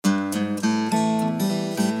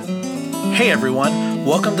Hey everyone,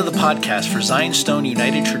 welcome to the podcast for Zion Stone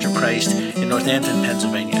United Church of Christ in Northampton,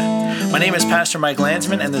 Pennsylvania. My name is Pastor Mike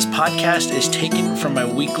Landsman, and this podcast is taken from my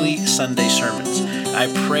weekly Sunday sermons.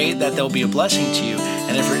 I pray that they'll be a blessing to you,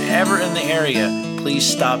 and if you're ever in the area, please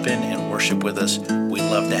stop in and worship with us. We'd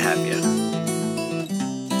love to have you.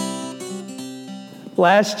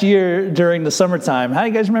 Last year during the summertime, how do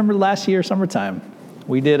you guys remember last year summertime?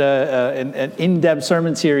 We did an in-depth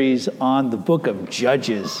sermon series on the book of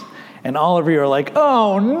Judges. And all of you are like,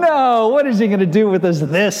 oh no, what is he going to do with us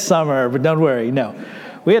this summer? But don't worry, no.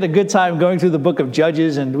 We had a good time going through the book of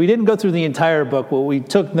Judges, and we didn't go through the entire book, but we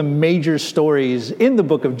took the major stories in the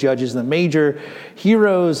book of Judges, the major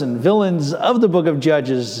heroes and villains of the book of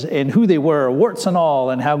Judges, and who they were, warts and all,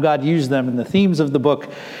 and how God used them, and the themes of the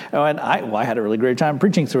book. And I had a really great time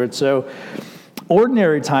preaching through it. So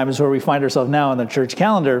ordinary time is where we find ourselves now on the church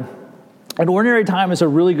calendar. And ordinary time is a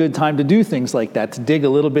really good time to do things like that, to dig a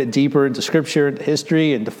little bit deeper into Scripture, into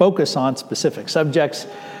history, and to focus on specific subjects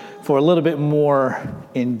for a little bit more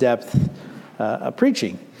in-depth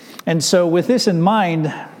preaching. And so with this in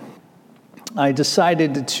mind, I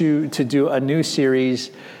decided to do a new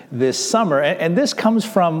series this summer. And this comes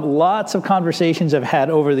from lots of conversations I've had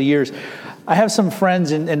over the years. I have some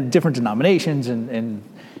friends in different denominations and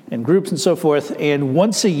groups and so forth. And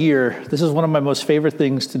once a year, this is one of my most favorite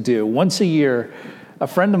things to do. Once a year, a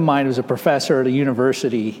friend of mine who's a professor at a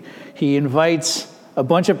university, he invites a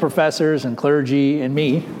bunch of professors and clergy and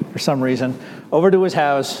me, for some reason, over to his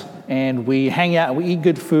house, and we hang out, and we eat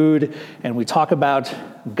good food, and we talk about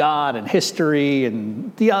God and history,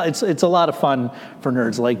 and it's a lot of fun for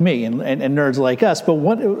nerds like me and nerds like us.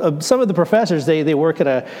 But some of the professors, they work at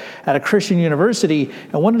a Christian university,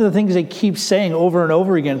 and one of the things they keep saying over and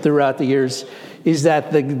over again throughout the years is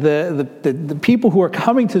that the people who are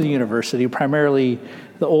coming to the university, primarily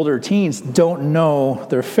the older teens, don't know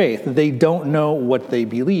their faith. They don't know what they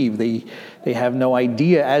believe. They have no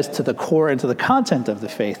idea as to the core and to the content of the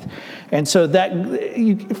faith. And so that,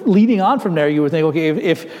 leading on from there, you would think, okay,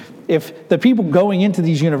 if the people going into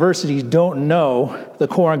these universities don't know the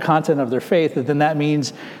core and content of their faith, then that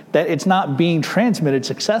means that it's not being transmitted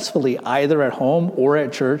successfully either at home or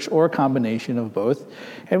at church or a combination of both.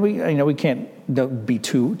 And we can't be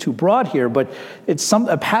too broad here, but it's some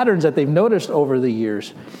patterns that they've noticed over the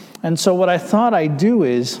years. And so what I thought I'd do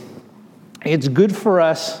is, it's good for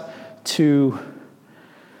us to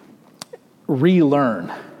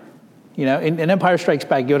relearn. In Empire Strikes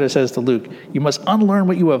Back, Yoda says to Luke, you must unlearn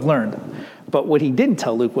what you have learned. But what he didn't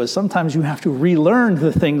tell Luke was sometimes you have to relearn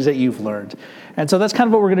the things that you've learned. And so that's kind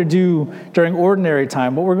of what we're going to do during ordinary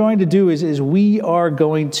time. What we're going to do is we are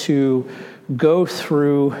going to go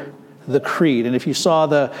through the Creed. And if you saw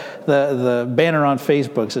the banner on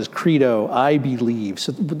Facebook, it says Credo, I believe.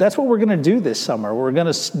 So that's what we're going to do this summer. We're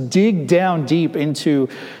going to dig down deep into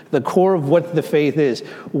the core of what the faith is.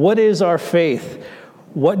 What is our faith?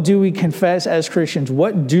 What do we confess as Christians?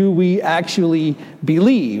 What do we actually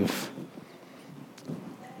believe?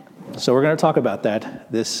 So we're going to talk about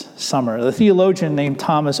that this summer. The theologian named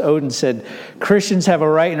Thomas Oden said, Christians have a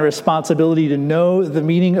right and a responsibility to know the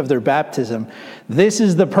meaning of their baptism. This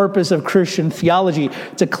is the purpose of Christian theology,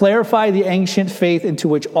 to clarify the ancient faith into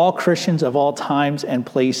which all Christians of all times and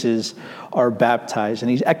places are baptized. And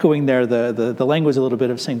he's echoing there the language a little bit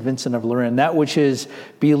of St. Vincent of Lerins, that which is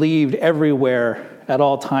believed everywhere at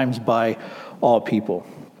all times by all people.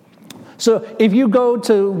 So if you go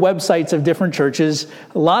to websites of different churches,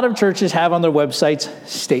 a lot of churches have on their websites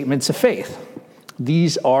statements of faith.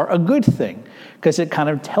 These are a good thing because it kind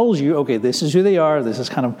of tells you, okay, this is who they are, this is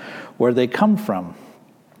kind of where they come from.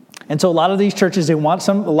 And so a lot of these churches, a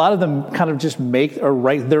lot of them kind of just make or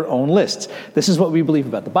write their own lists. This is what we believe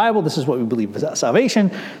about the Bible. This is what we believe about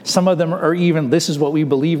salvation. Some of them are even, this is what we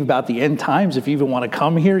believe about the end times. If you even want to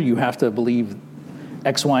come here, you have to believe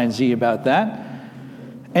X, Y, and Z about that.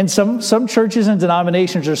 And some churches and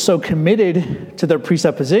denominations are so committed to their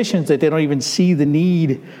presuppositions that they don't even see the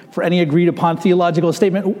need for any agreed upon theological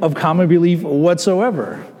statement of common belief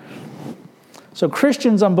whatsoever. So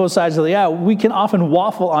Christians on both sides of the aisle, we can often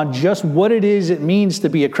waffle on just what it is it means to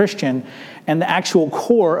be a Christian and the actual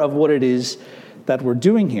core of what it is that we're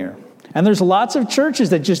doing here. And there's lots of churches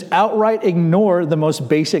that just outright ignore the most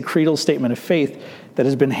basic creedal statement of faith that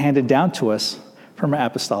has been handed down to us from our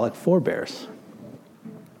apostolic forebears.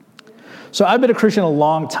 So I've been a Christian a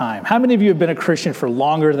long time. How many of you have been a Christian for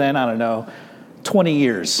longer than, 20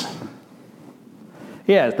 years?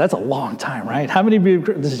 Yeah, that's a long time, right? How many of you,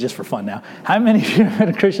 this is just for fun now, how many of you have been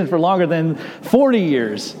a Christian for longer than 40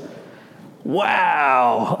 years?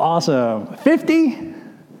 Wow, awesome. 50?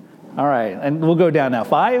 All right, and we'll go down now.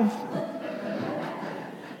 5?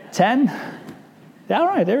 10? All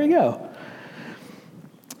right, there we go.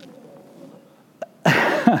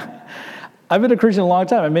 I've been a Christian a long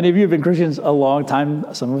time, and many of you have been Christians a long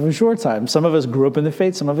time, some of us a short time. Some of us grew up in the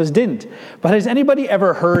faith, some of us didn't. But has anybody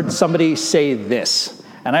ever heard somebody say this?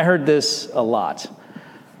 And I heard this a lot.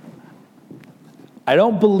 I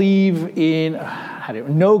don't believe in,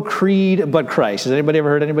 no creed but Christ. Has anybody ever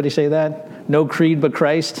heard anybody say that? No creed but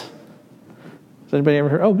Christ? Has anybody ever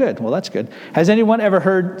heard? Oh, good. Well, that's good. Has anyone ever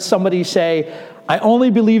heard somebody say, I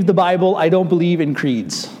only believe the Bible, I don't believe in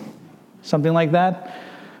creeds? Something like that?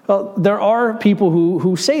 Well, there are people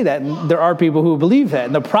who say that, and there are people who believe that.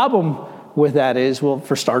 And the problem with that is, well,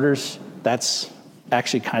 for starters, that's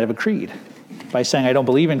actually kind of a creed. By saying I don't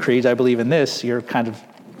believe in creeds, I believe in this, you're kind of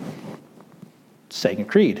saying a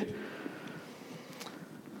creed.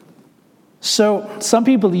 So some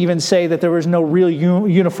people even say that there was no real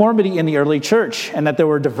uniformity in the early church and that there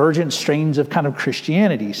were divergent strains of kind of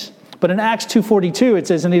Christianities. But in Acts 2:42, it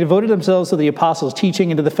says, and they devoted themselves to the apostles' teaching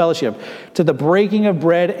and to the fellowship, to the breaking of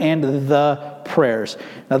bread and the prayers.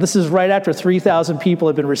 Now, this is right after 3,000 people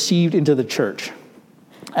had been received into the church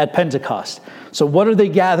at Pentecost. So what are they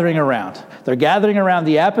gathering around? They're gathering around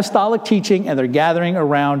the apostolic teaching and they're gathering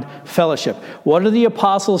around fellowship. What are the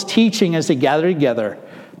apostles teaching as they gather together?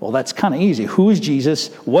 Well, that's kind of easy. Who is Jesus,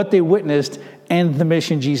 what they witnessed, and the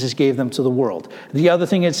mission Jesus gave them to the world. The other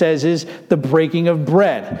thing it says is the breaking of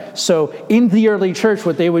bread. So in the early church,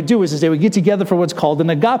 what they would do is they would get together for what's called an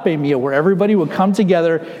agape meal, where everybody would come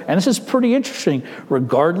together. And this is pretty interesting.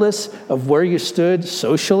 Regardless of where you stood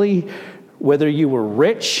socially, whether you were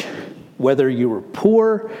rich, whether you were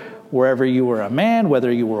poor, wherever you were a man,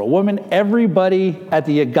 whether you were a woman, everybody at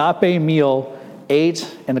the agape meal ate,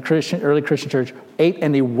 in the early Christian church, ate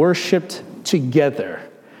and they worshiped together,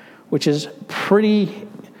 which is pretty,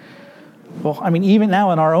 well, I mean, even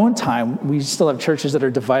now in our own time, we still have churches that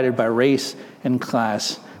are divided by race and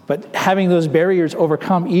class. But having those barriers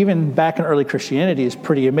overcome, even back in early Christianity, is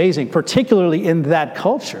pretty amazing, particularly in that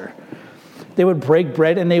culture. They would break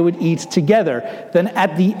bread and they would eat together. Then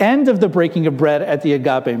at the end of the breaking of bread at the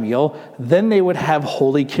agape meal, then they would have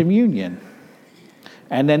Holy Communion.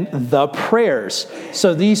 And then the prayers.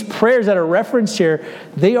 So these prayers that are referenced here,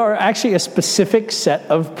 they are actually a specific set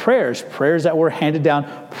of prayers. Prayers that were handed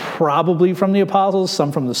down probably from the apostles,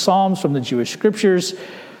 some from the Psalms, from the Jewish scriptures.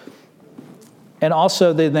 And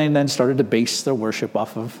also they then started to base their worship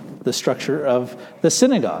off of the structure of the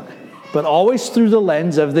synagogue. But always through the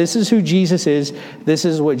lens of this is who Jesus is, this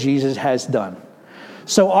is what Jesus has done.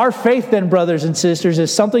 So our faith then, brothers and sisters,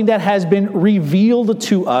 is something that has been revealed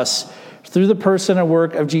to us through the person and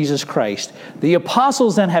work of Jesus Christ. The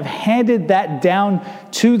apostles then have handed that down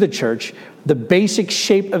to the church, the basic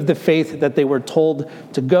shape of the faith that they were told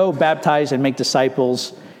to go, baptize, and make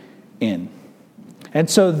disciples in. And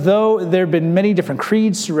so though there have been many different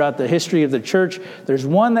creeds throughout the history of the church, there's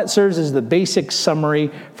one that serves as the basic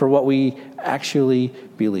summary for what we actually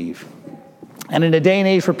believe. And in a day and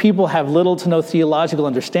age where people have little to no theological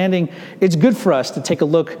understanding, it's good for us to take a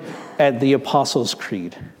look at the Apostles'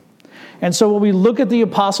 Creed. And so when we look at the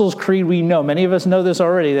Apostles' Creed, we know, many of us know this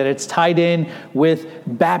already, that it's tied in with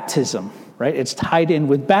baptism, right? It's tied in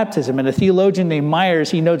with baptism. And a theologian named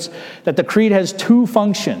Myers, he notes that the creed has two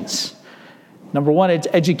functions. Number one, it's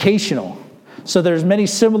educational. So there's many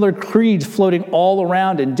similar creeds floating all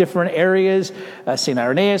around in different areas. St.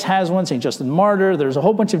 Irenaeus has one, St. Justin Martyr. There's a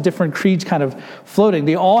whole bunch of different creeds kind of floating.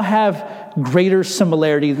 They all have greater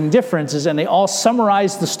similarity than differences, and they all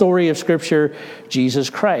summarize the story of Scripture,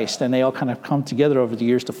 Jesus Christ. And they all kind of come together over the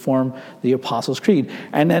years to form the Apostles' Creed.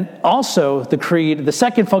 And then also the creed, the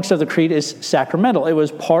second function of the creed is sacramental. It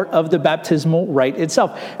was part of the baptismal rite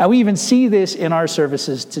itself. And we even see this in our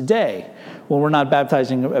services today. Well, we're not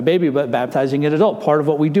baptizing a baby, but baptizing an adult. Part of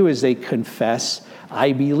what we do is they confess,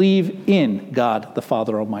 I believe in God, the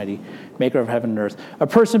Father Almighty, maker of heaven and earth. A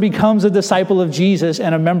person becomes a disciple of Jesus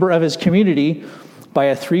and a member of his community by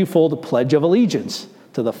a threefold pledge of allegiance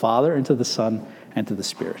to the Father and to the Son and to the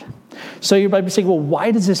Spirit. So you might be saying, well,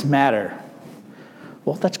 why does this matter?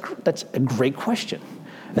 Well, that's a great question.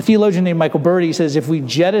 A theologian named Michael Bird says, if we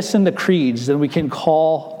jettison the creeds, then we can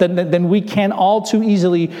all too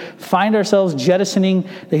easily find ourselves jettisoning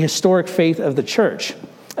the historic faith of the church.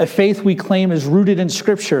 A faith we claim is rooted in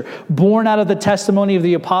Scripture, born out of the testimony of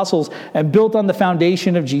the apostles, and built on the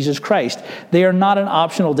foundation of Jesus Christ. They are not an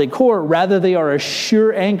optional decor. Rather, they are a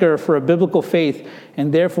sure anchor for a biblical faith,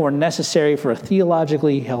 and therefore necessary for a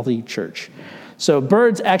theologically healthy church. So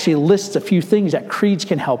Bird actually lists a few things that creeds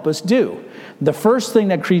can help us do. The first thing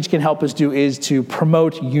that creeds can help us do is to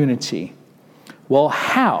promote unity. Well,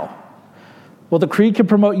 how? Well, the creed can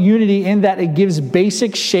promote unity in that it gives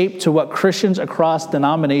basic shape to what Christians across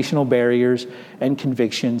denominational barriers and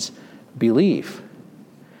convictions believe.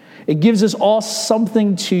 It gives us all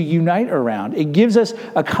something to unite around. It gives us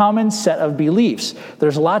a common set of beliefs.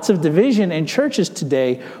 There's lots of division in churches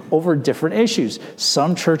today over different issues.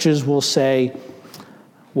 Some churches will say,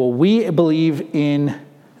 well, we believe in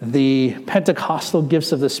the Pentecostal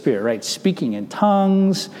gifts of the Spirit, right? Speaking in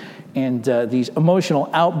tongues and these emotional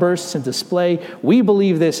outbursts and display. We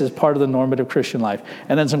believe this is part of the normative Christian life.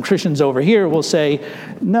 And then some Christians over here will say,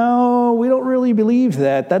 no, we don't really believe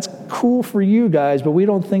that. That's cool for you guys, but we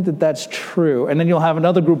don't think that that's true. And then you'll have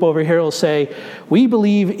another group over here who will say, we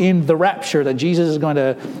believe in the rapture, that Jesus is going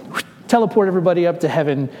to teleport everybody up to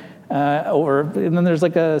heaven. And then there's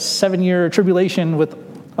like a 7-year tribulation with,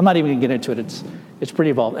 I'm not even going to get into it. It's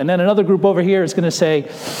pretty involved. And then another group over here is going to say,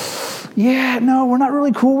 yeah, no, we're not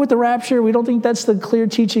really cool with the rapture. We don't think that's the clear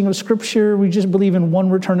teaching of Scripture. We just believe in one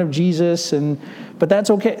return of Jesus, but that's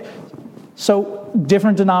okay. So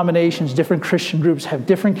different denominations, different Christian groups have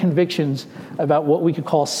different convictions about what we could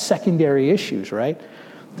call secondary issues, right?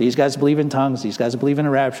 These guys believe in tongues. These guys believe in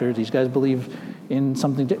a rapture. These guys believe in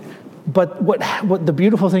something. But what the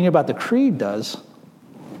beautiful thing about the creed does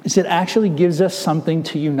is it actually gives us something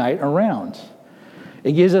to unite around.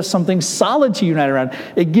 It gives us something solid to unite around.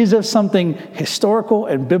 It gives us something historical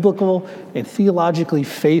and biblical and theologically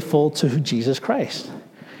faithful to Jesus Christ.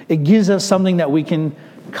 It gives us something that we can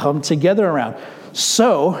come together around.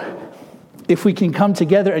 So, if we can come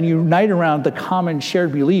together and unite around the common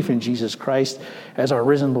shared belief in Jesus Christ as our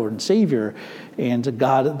risen Lord and Savior, and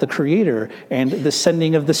God the Creator, and the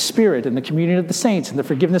sending of the Spirit, and the communion of the saints, and the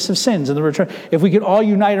forgiveness of sins, and the return, if we can all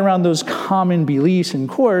unite around those common beliefs and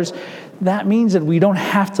cores, that means that we don't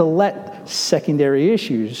have to let secondary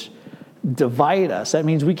issues divide us. That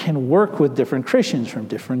means we can work with different Christians from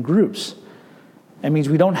different groups. That means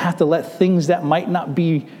we don't have to let things that might not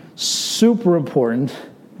be super important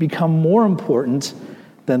become more important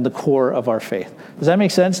than the core of our faith. Does that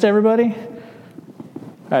make sense to everybody?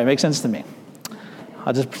 All right, makes sense to me.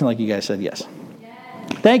 I'll just pretend like you guys said yes.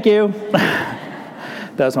 Thank you.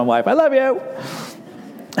 That was my wife. I love you.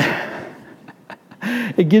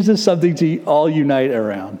 It gives us something to all unite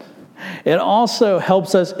around. It also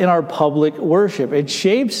helps us in our public worship. It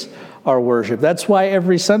shapes our worship. That's why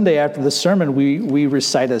every Sunday after the sermon, we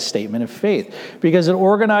recite a statement of faith, because it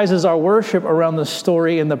organizes our worship around the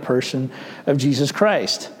story and the person of Jesus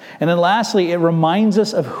Christ. And then lastly, it reminds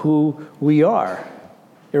us of who we are.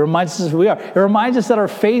 It reminds us of who we are. It reminds us that our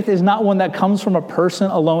faith is not one that comes from a person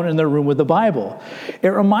alone in the room with the Bible. It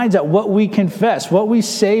reminds that what we confess, what we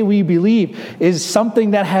say we believe, is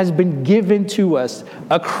something that has been given to us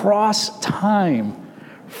across time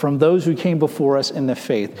from those who came before us in the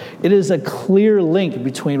faith. It is a clear link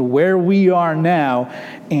between where we are now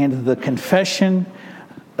and the confession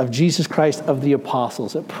of Jesus Christ of the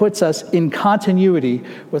apostles. It puts us in continuity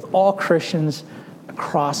with all Christians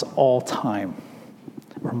across all time.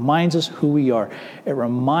 It reminds us who we are. It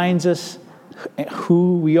reminds us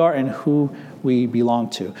who we are and who we belong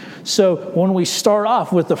to. So when we start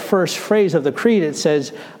off with the first phrase of the creed, it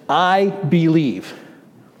says, I believe,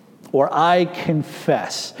 or I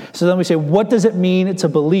confess. So then we say, what does it mean to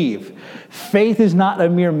believe? Faith is not a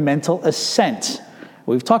mere mental assent.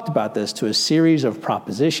 We've talked about this, to a series of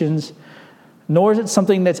propositions, nor is it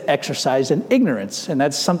something that's exercised in ignorance. And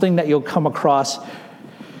that's something that you'll come across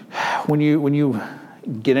when you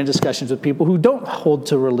get in discussions with people who don't hold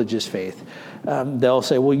to religious faith. They'll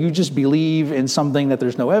say, well, you just believe in something that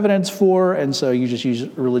there's no evidence for, and so you just use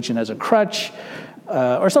religion as a crutch,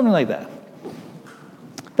 or something like that.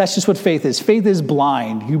 That's just what faith is. Faith is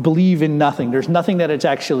blind. You believe in nothing. There's nothing that it's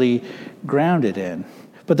actually grounded in.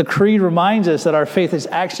 But the creed reminds us that our faith is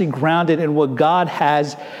actually grounded in what God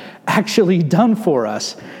has actually done for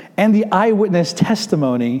us, and the eyewitness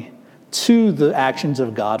testimony to the actions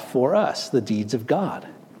of God for us, the deeds of God.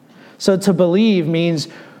 So to believe means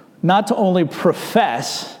not to only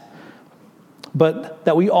profess, but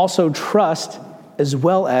that we also trust as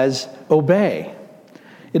well as obey.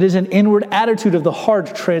 It is an inward attitude of the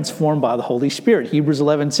heart transformed by the Holy Spirit. Hebrews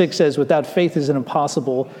 11:6 says, without faith it is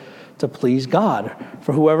impossible to please God.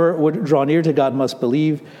 For whoever would draw near to God must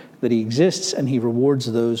believe that he exists and he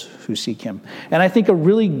rewards those who seek him. And I think a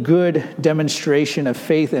really good demonstration of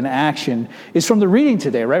faith in action is from the reading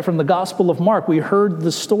today, right? From the Gospel of Mark. We heard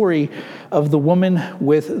the story of the woman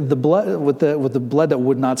with the blood that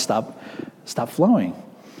would not stop flowing.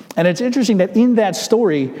 And it's interesting that in that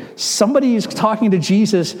story, somebody is talking to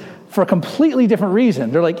Jesus for a completely different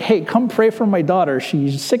reason. They're like, hey, come pray for my daughter.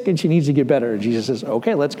 She's sick and she needs to get better. And Jesus says,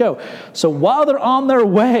 okay, let's go. So while they're on their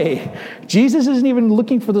way, Jesus isn't even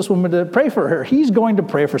looking for this woman to pray for her. He's going to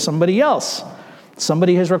pray for somebody else.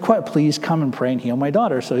 Somebody has requested, please come and pray and heal my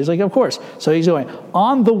daughter. So he's like, of course. So he's going.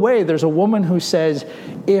 On the way, there's a woman who says,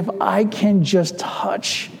 if I can just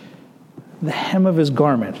touch the hem of his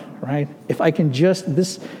garment, right? If I can just,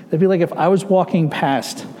 it'd be like if I was walking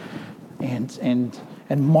past and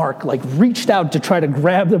Mark like reached out to try to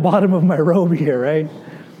grab the bottom of my robe here, right?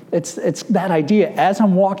 It's that idea. As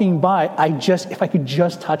I'm walking by, if I could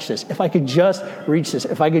just touch this, if I could just reach this,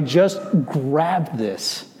 if I could just grab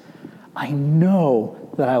this, I know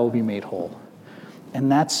that I will be made whole.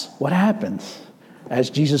 And that's what happens. As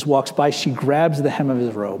Jesus walks by, she grabs the hem of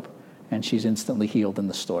his robe, and she's instantly healed in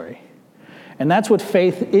the story. And that's what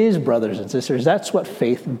faith is, brothers and sisters. That's what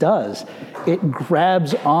faith does. It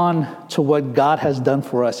grabs on to what God has done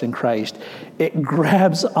for us in Christ. It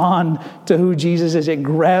grabs on to who Jesus is. It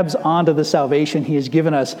grabs onto the salvation he has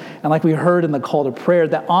given us. And like we heard in the call to prayer,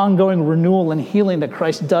 that ongoing renewal and healing that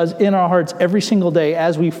Christ does in our hearts every single day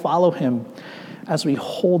as we follow him, as we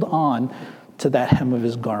hold on to that hem of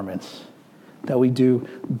his garments, that we do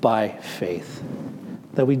by faith.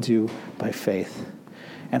 That we do by faith.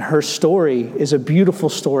 And her story is a beautiful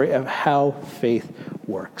story of how faith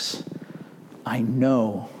works. I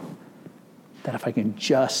know that if I can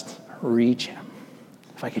just reach him,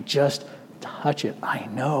 if I could just touch it, I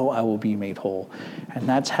know I will be made whole. And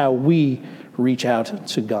that's how we reach out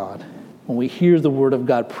to God. When we hear the word of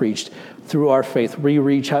God preached through our faith, we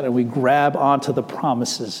reach out and we grab onto the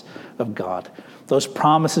promises of God. Those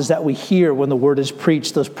promises that we hear when the word is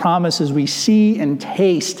preached, those promises we see and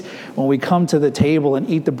taste when we come to the table and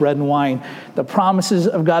eat the bread and wine, the promises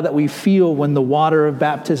of God that we feel when the water of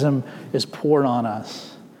baptism is poured on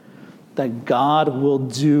us, that God will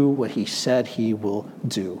do what he said he will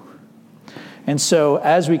do. And so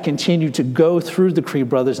as we continue to go through the Creed,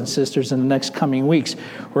 brothers and sisters, in the next coming weeks,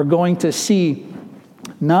 we're going to see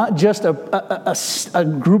not just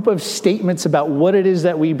a group of statements about what it is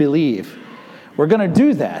that we believe. We're going to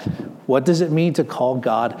do that. What does it mean to call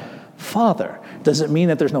God Father? Does it mean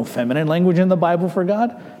that there's no feminine language in the Bible for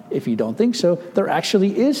God? If you don't think so, there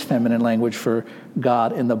actually is feminine language for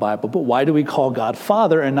God in the Bible. But why do we call God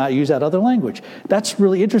Father and not use that other language? That's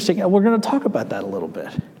really interesting, and we're going to talk about that a little bit.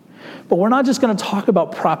 But we're not just going to talk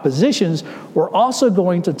about propositions. We're also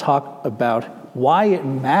going to talk about why it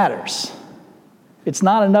matters. It's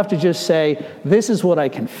not enough to just say, this is what I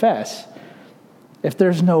confess. If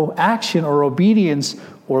there's no action or obedience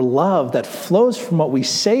or love that flows from what we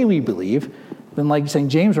say we believe, then like St.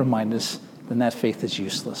 James reminds us, then that faith is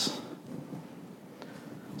useless.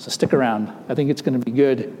 So stick around. I think it's going to be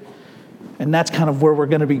good. And that's kind of where we're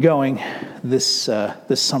going to be going this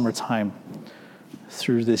summertime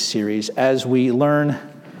through this series as we learn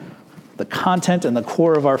the content and the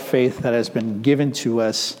core of our faith that has been given to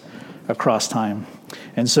us across time.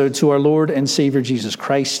 And so to our Lord and Savior Jesus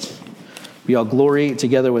Christ, be all glory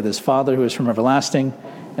together with his Father who is from everlasting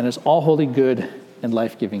and is all holy, good, and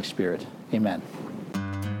life-giving Spirit. Amen.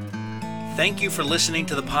 Thank you for listening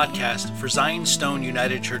to the podcast for Zion Stone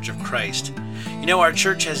United Church of Christ. You know, our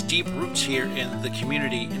church has deep roots here in the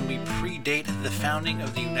community, and we predate the founding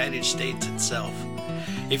of the United States itself.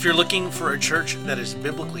 If you're looking for a church that is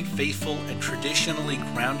biblically faithful and traditionally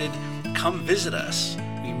grounded, come visit us.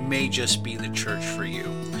 We may just be the church for you.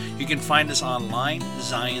 You can find us online,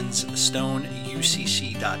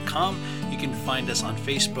 zionstoneucc.com. You can find us on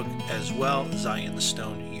Facebook as well, Zion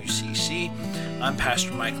Stone UCC. I'm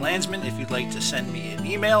Pastor Mike Landsman. If you'd like to send me an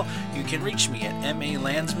email, you can reach me at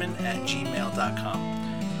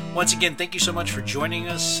malandsman@gmail.com. Once again, thank you so much for joining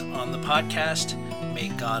us on the podcast. May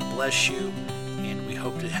God bless you, and we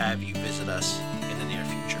hope to have you visit us